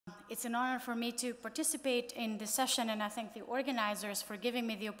It's an honor for me to participate in this session, and I thank the organizers for giving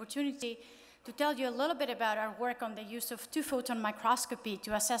me the opportunity to tell you a little bit about our work on the use of two-photon microscopy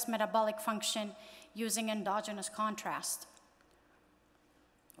to assess metabolic function using endogenous contrast.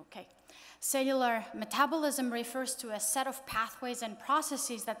 Okay. Cellular metabolism refers to a set of pathways and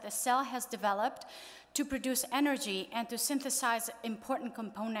processes that the cell has developed to produce energy and to synthesize important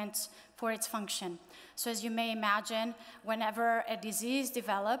components for its function. So as you may imagine, whenever a disease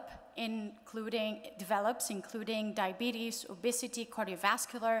develops, including diabetes, obesity,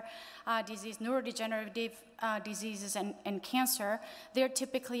 cardiovascular disease, neurodegenerative diseases, and cancer, they're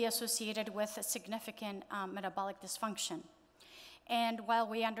typically associated with a significant metabolic dysfunction. And while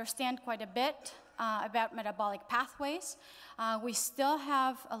we understand quite a bit about metabolic pathways, we still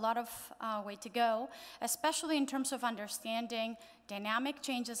have a lot of way to go, especially in terms of understanding dynamic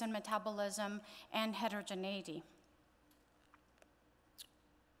changes in metabolism and heterogeneity.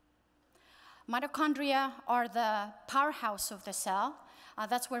 Mitochondria are the powerhouse of the cell.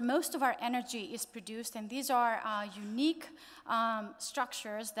 That's where most of our energy is produced, and these are unique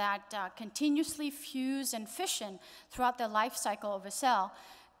structures that continuously fuse and fission throughout the life cycle of a cell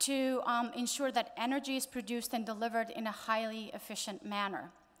to ensure that energy is produced and delivered in a highly efficient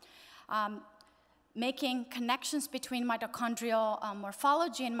manner. Making connections between mitochondrial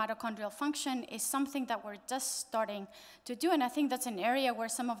morphology and mitochondrial function is something that we're just starting to do, and I think that's an area where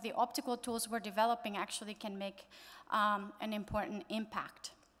some of the optical tools we're developing actually can make an important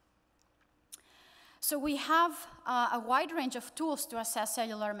impact. So we have a wide range of tools to assess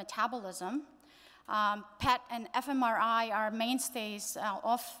cellular metabolism. PET and fMRI are mainstays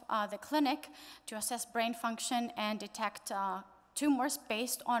of the clinic to assess brain function and detect tumors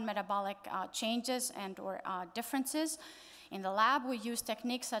based on metabolic changes and or differences. In the lab, we use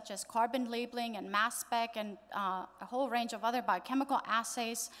techniques such as carbon labeling and mass spec and a whole range of other biochemical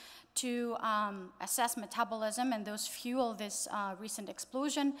assays to assess metabolism, and those fuel this recent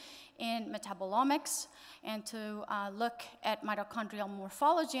explosion in metabolomics. And to look at mitochondrial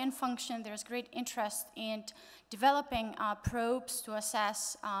morphology and function, there's great interest in developing probes to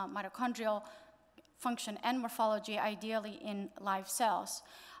assess mitochondrial function and morphology, ideally in live cells.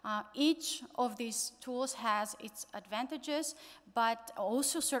 Each of these tools has its advantages, but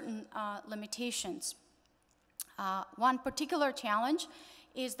also certain limitations. One particular challenge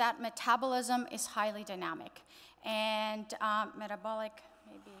is that metabolism is highly dynamic, and metabolic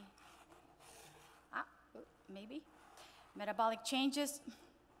changes,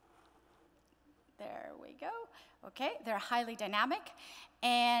 there we go. Okay, they're highly dynamic,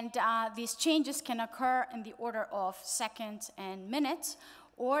 and these changes can occur in the order of seconds and minutes,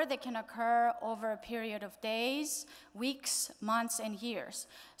 or they can occur over a period of days, weeks, months, and years.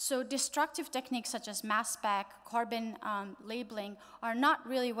 So destructive techniques such as mass spec, carbon labeling are not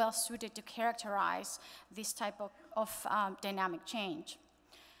really well suited to characterize this type of dynamic change.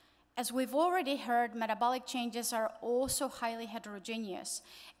 As we've already heard, metabolic changes are also highly heterogeneous,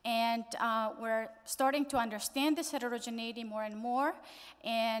 and we're starting to understand this heterogeneity more and more,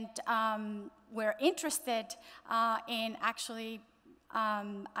 and we're interested in actually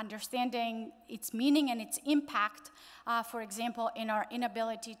understanding its meaning and its impact, for example, in our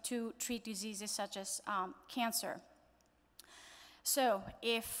inability to treat diseases such as cancer. So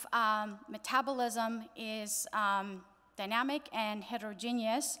if metabolism is dynamic and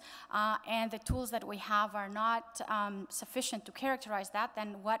heterogeneous, and the tools that we have are not sufficient to characterize that,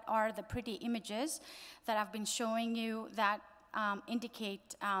 then what are the pretty images that I've been showing you that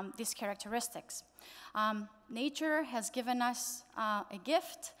indicate these characteristics? Nature has given us a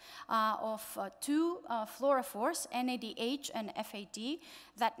gift of two fluorophores, NADH and FAD,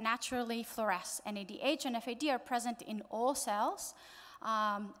 that naturally fluoresce. NADH and FAD are present in all cells,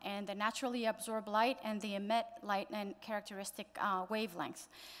 and they naturally absorb light, and they emit light in characteristic wavelength.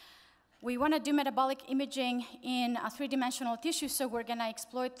 We want to do metabolic imaging in a three-dimensional tissue, so we're going to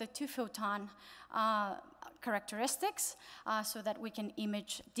exploit the two-photon characteristics so that we can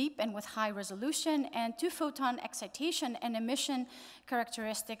image deep and with high resolution, and two-photon excitation and emission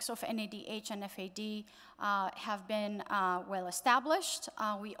characteristics of NADH and FAD have been well established.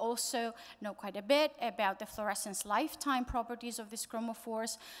 We also know quite a bit about the fluorescence lifetime properties of these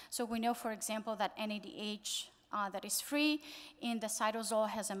chromophores. So we know, for example, that NADH that is free in the cytosol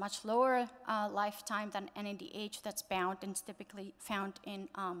has a much lower lifetime than NADH that's bound and is typically found in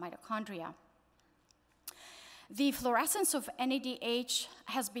mitochondria. The fluorescence of NADH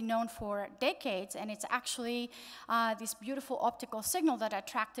has been known for decades, and it's actually this beautiful optical signal that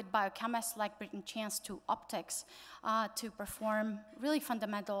attracted biochemists like Britton Chance to optics to perform really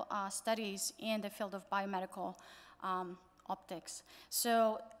fundamental studies in the field of biomedical optics.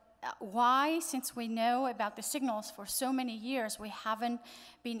 So why, since we know about the signals for so many years, we haven't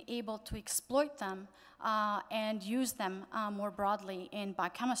been able to exploit them and use them more broadly in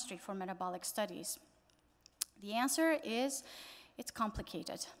biochemistry for metabolic studies? The answer is it's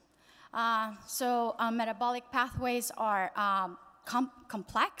complicated. Metabolic pathways are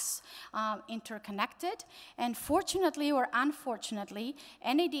complex, interconnected, and fortunately or unfortunately,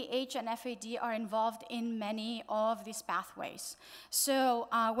 NADH and FAD are involved in many of these pathways. So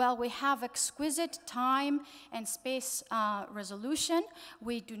while we have exquisite time and space resolution,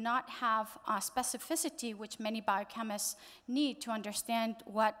 we do not have specificity, which many biochemists need to understand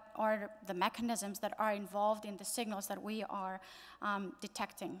what are the mechanisms that are involved in the signals that we are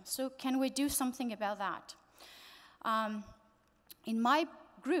detecting. So can we do something about that? In my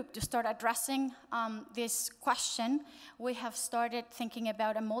group, to start addressing this question, we have started thinking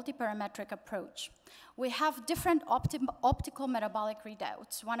about a multiparametric approach. We have different optical metabolic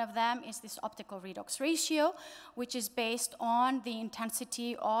readouts. One of them is this optical redox ratio, which is based on the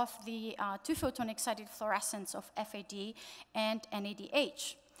intensity of the two-photon excited fluorescence of FAD and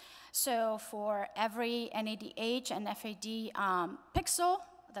NADH. So for every NADH and FAD pixel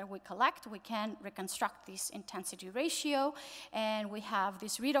that we collect, we can reconstruct this intensity ratio, and we have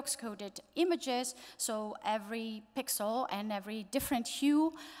these redox-coded images, so every pixel and every different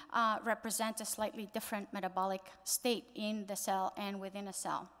hue represents a slightly different metabolic state in the cell and within a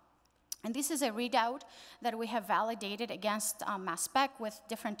cell. And this is a readout that we have validated against mass spec with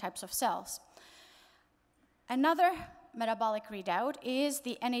different types of cells. Another metabolic readout is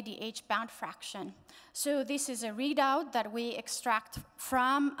the NADH bound fraction. So this is a readout that we extract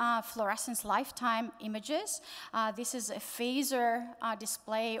from fluorescence lifetime images. This is a phaser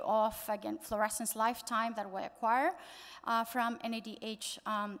display of, again, fluorescence lifetime that we acquire from NADH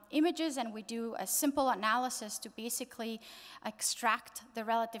images, and we do a simple analysis to basically extract the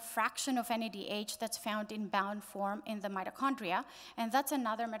relative fraction of NADH that's found in bound form in the mitochondria, and that's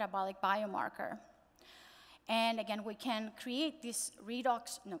another metabolic biomarker. And again, we can create these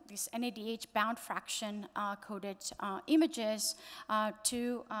these NADH bound fraction coded images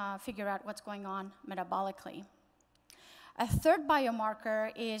to figure out what's going on metabolically. A third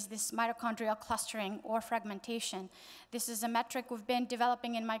biomarker is this mitochondrial clustering or fragmentation. This is a metric we've been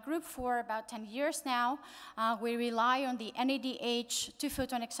developing in my group for about 10 years now. We rely on the NADH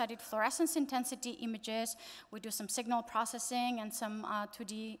two-photon excited fluorescence intensity images. We do some signal processing and some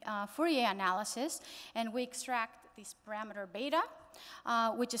 2D Fourier analysis, and we extract this parameter beta,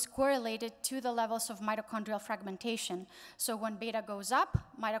 which is correlated to the levels of mitochondrial fragmentation. So when beta goes up,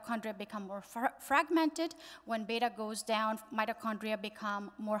 mitochondria become more fragmented. When beta goes down, mitochondria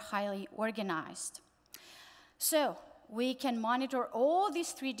become more highly organized. So we can monitor all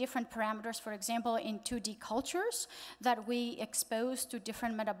these three different parameters, for example, in 2D cultures that we expose to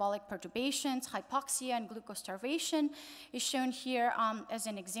different metabolic perturbations. Hypoxia and glucose starvation is shown here as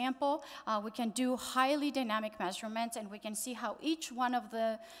an example. We can do highly dynamic measurements, and we can see how each one of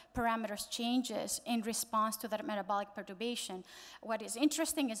the parameters changes in response to that metabolic perturbation. What is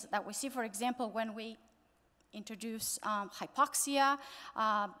interesting is that we see, for example, when we introduce hypoxia,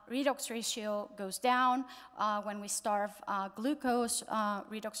 redox ratio goes down. When we starve glucose,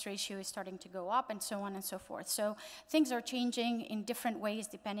 redox ratio is starting to go up, and so on and so forth. So things are changing in different ways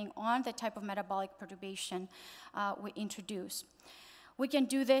depending on the type of metabolic perturbation we introduce. We can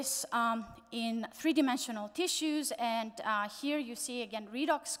do this in three-dimensional tissues, and here you see, again,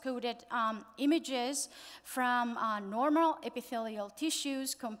 redox-coded images from normal epithelial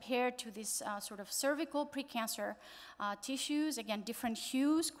tissues compared to this sort of cervical precancer tissues. Again, different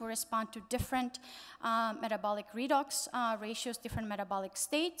hues correspond to different metabolic redox ratios, different metabolic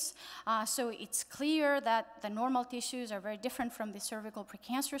states. So it's clear that the normal tissues are very different from the cervical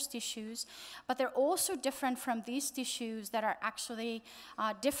precancerous tissues, but they're also different from these tissues that are actually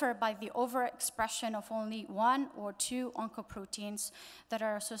differ by the overexpression of only 1 or 2 oncoproteins that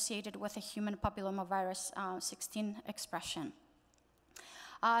are associated with a human papillomavirus 16 expression.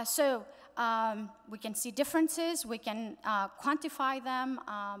 We can see differences, we can quantify them,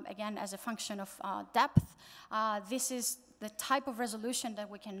 again, as a function of depth. This is the type of resolution that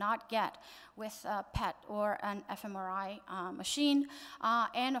we cannot get with a PET or an fMRI machine.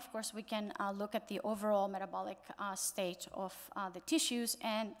 And of course, we can look at the overall metabolic state of the tissues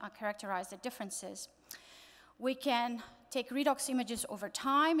and characterize the differences. We can take redox images over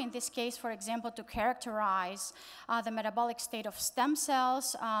time, in this case, for example, to characterize the metabolic state of stem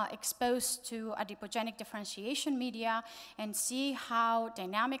cells exposed to adipogenic differentiation media and see how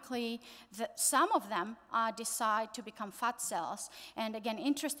dynamically some of them decide to become fat cells. And again,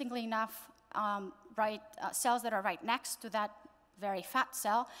 interestingly enough, cells that are right next to that very fat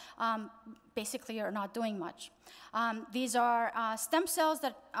cell, basically are not doing much. These are stem cells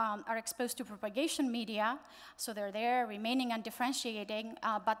that are exposed to propagation media, so they're there remaining undifferentiating,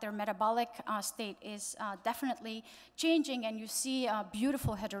 but their metabolic state is definitely changing, and you see a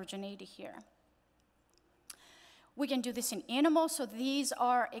beautiful heterogeneity here. We can do this in animals, so these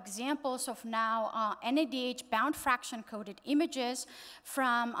are examples of now NADH bound fraction coded images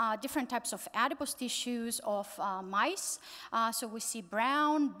from different types of adipose tissues of mice. So we see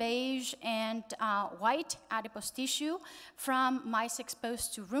brown, beige, and white adipose tissue from mice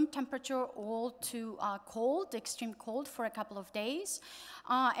exposed to room temperature or to cold, extreme cold for a couple of days.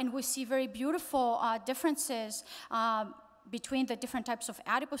 And we see very beautiful differences between the different types of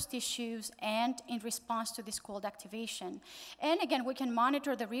adipose tissues and in response to this cold activation. And again, we can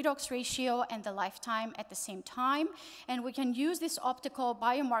monitor the redox ratio and the lifetime at the same time, and we can use these optical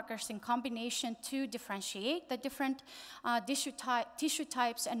biomarkers in combination to differentiate the different tissue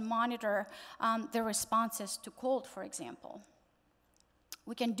types and monitor the responses to cold, for example.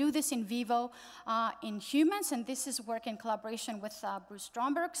 We can do this in vivo in humans, and this is work in collaboration with Bruce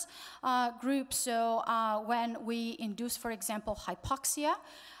Stromberg's group. So when we induce, for example, hypoxia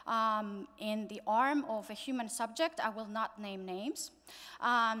in the arm of a human subject, I will not name names,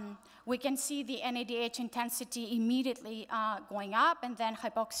 we can see the NADH intensity immediately going up, and then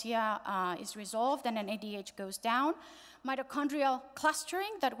hypoxia is resolved and NADH goes down. Mitochondrial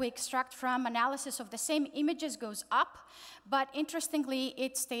clustering that we extract from analysis of the same images goes up, but interestingly,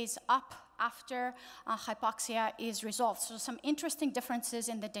 it stays up after hypoxia is resolved. So some interesting differences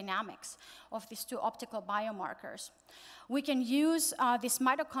in the dynamics of these two optical biomarkers. We can use this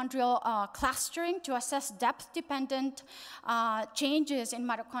mitochondrial clustering to assess depth-dependent changes in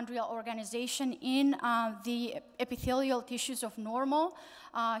mitochondrial organization in the epithelial tissues of normal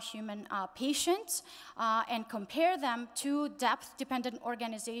human patients and compare them to depth-dependent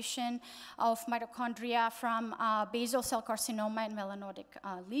organization of mitochondria from basal cell carcinoma and melanotic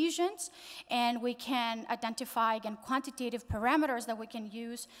lesions. And we can identify, again, quantitative parameters that we can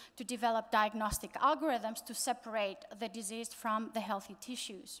use to develop diagnostic algorithms to separate the diseased from the healthy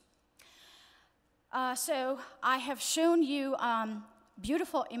tissues. So I have shown you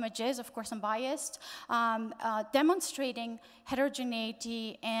beautiful images, of course I'm biased, demonstrating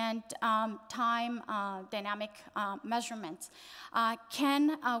heterogeneity and time dynamic measurements.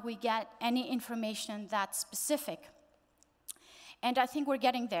 Can we get any information that's specific? And I think we're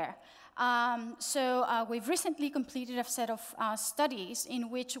getting there. We've recently completed a set of studies in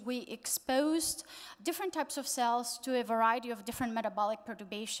which we exposed different types of cells to a variety of different metabolic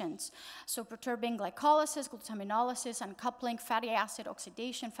perturbations. So perturbing glycolysis, glutaminolysis, uncoupling, fatty acid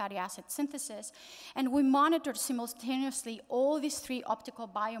oxidation, fatty acid synthesis. And we monitored simultaneously all these three optical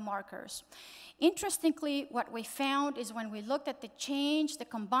biomarkers. Interestingly, what we found is when we looked at the change, the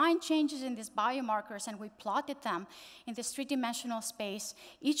combined changes in these biomarkers, and we plotted them in this three-dimensional space,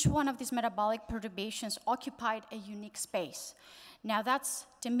 each one of these metabolic perturbations occupied a unique space. Now that's,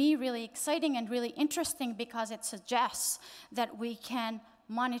 to me, really exciting and really interesting because it suggests that we can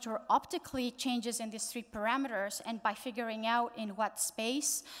monitor optically changes in these three parameters, and by figuring out in what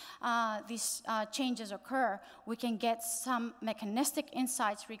space these changes occur, we can get some mechanistic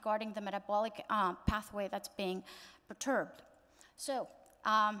insights regarding the metabolic pathway that's being perturbed. So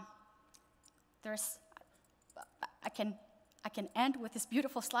I can end with this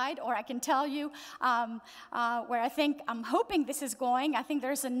beautiful slide, or I can tell you where I'm hoping this is going. I think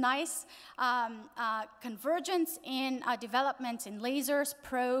there's a nice convergence in developments in lasers,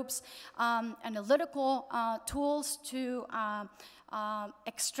 probes, analytical tools to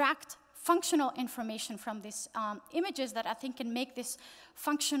extract functional information from these images that I think can make this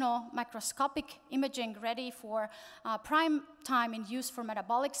functional microscopic imaging ready for prime time in use for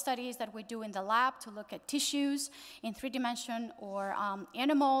metabolic studies that we do in the lab to look at tissues in 3D or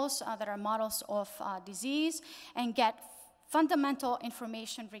animals that are models of disease, and get fundamental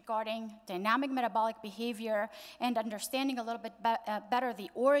information regarding dynamic metabolic behavior and understanding a little bit better the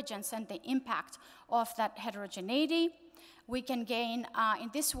origins and the impact of that heterogeneity. We can gain, in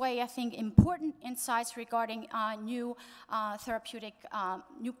this way, I think, important insights regarding new therapeutic,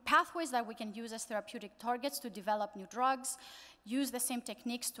 new pathways that we can use as therapeutic targets to develop new drugs, use the same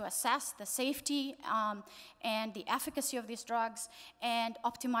techniques to assess the safety and the efficacy of these drugs, and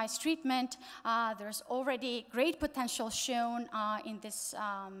optimize treatment. There's already great potential shown in this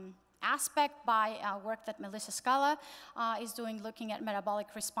aspect by work that Melissa Scala is doing, looking at metabolic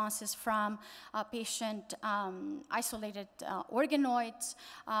responses from patient isolated organoids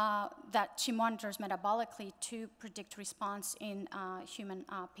that she monitors metabolically to predict response in human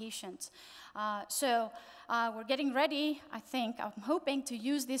patients. So we're getting ready, I think, I'm hoping to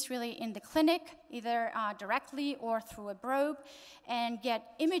use this really in the clinic, either directly or through a probe, and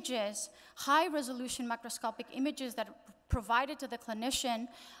get images, high-resolution microscopic images that are provided to the clinician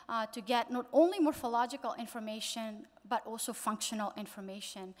to get not only morphological information, but also functional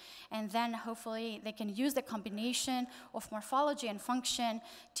information. And then hopefully they can use the combination of morphology and function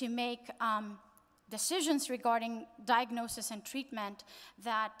to make decisions regarding diagnosis and treatment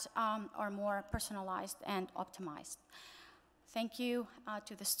that are more personalized and optimized. Thank you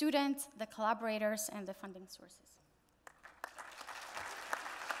to the students, the collaborators, and the funding sources.